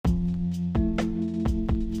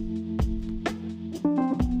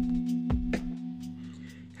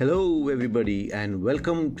Hello, everybody, and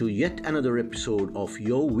welcome to yet another episode of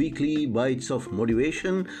your weekly Bites of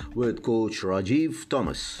Motivation with Coach Rajiv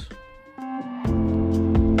Thomas.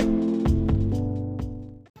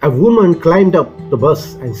 A woman climbed up the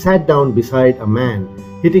bus and sat down beside a man,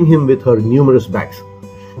 hitting him with her numerous bags.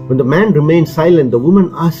 When the man remained silent, the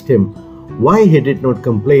woman asked him why he did not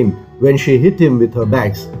complain when she hit him with her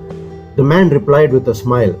bags. The man replied with a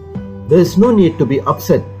smile, "There is no need to be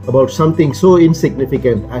upset about something so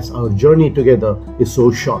insignificant as our journey together is so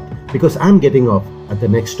short, because I'm getting off at the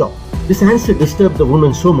next stop." This answer disturbed the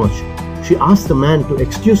woman so much, she asked the man to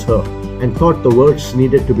excuse her and thought the words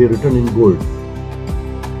needed to be written in gold.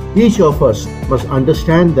 Each of us must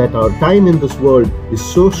understand that our time in this world is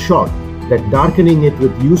so short that darkening it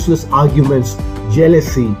with useless arguments,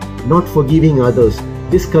 jealousy, not forgiving others,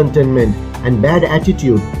 discontentment, and bad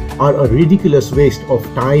attitude are a ridiculous waste of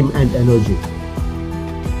time and energy.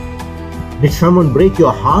 Did someone break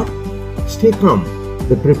your heart? Stay calm.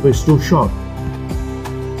 The trip is too short.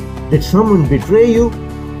 Did someone betray you,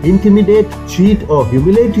 intimidate, cheat, or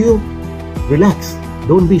humiliate you? Relax.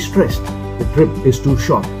 Don't be stressed. The trip is too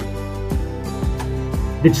short.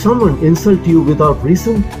 Did someone insult you without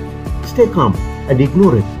reason? Stay calm and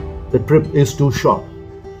ignore it. The trip is too short.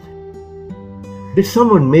 Did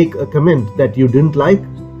someone make a comment that you didn't like?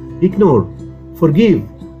 Ignore, forgive,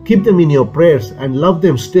 keep them in your prayers and love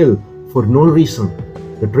them still for no reason.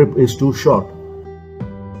 The trip is too short.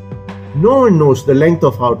 No one knows the length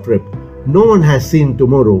of our trip. No one has seen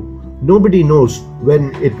tomorrow. Nobody knows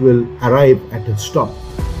when it will arrive at its stop.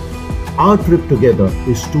 Our trip together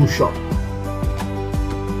is too short.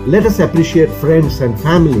 Let us appreciate friends and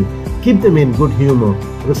family. Keep them in good humor.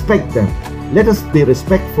 Respect them. Let us be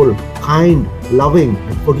respectful, kind, loving,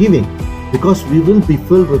 and forgiving, because we will be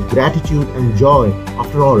filled with gratitude and joy.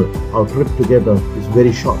 After all, our trip together is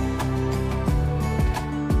very short.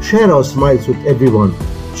 Share our smiles with everyone.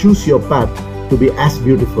 Choose your path to be as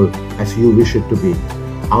beautiful as you wish it to be.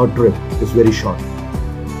 Our trip is very short.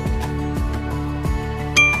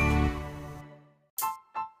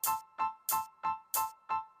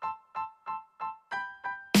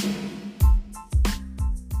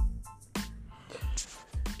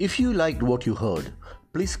 If you liked what you heard,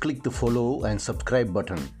 please click the follow and subscribe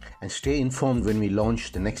button and stay informed when we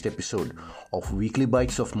launch the next episode of Weekly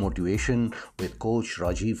Bites of Motivation with Coach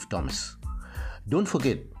Rajiv Thomas. Don't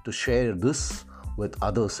forget to share this with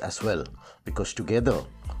others as well, because together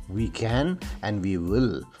we can and we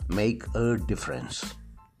will make a difference.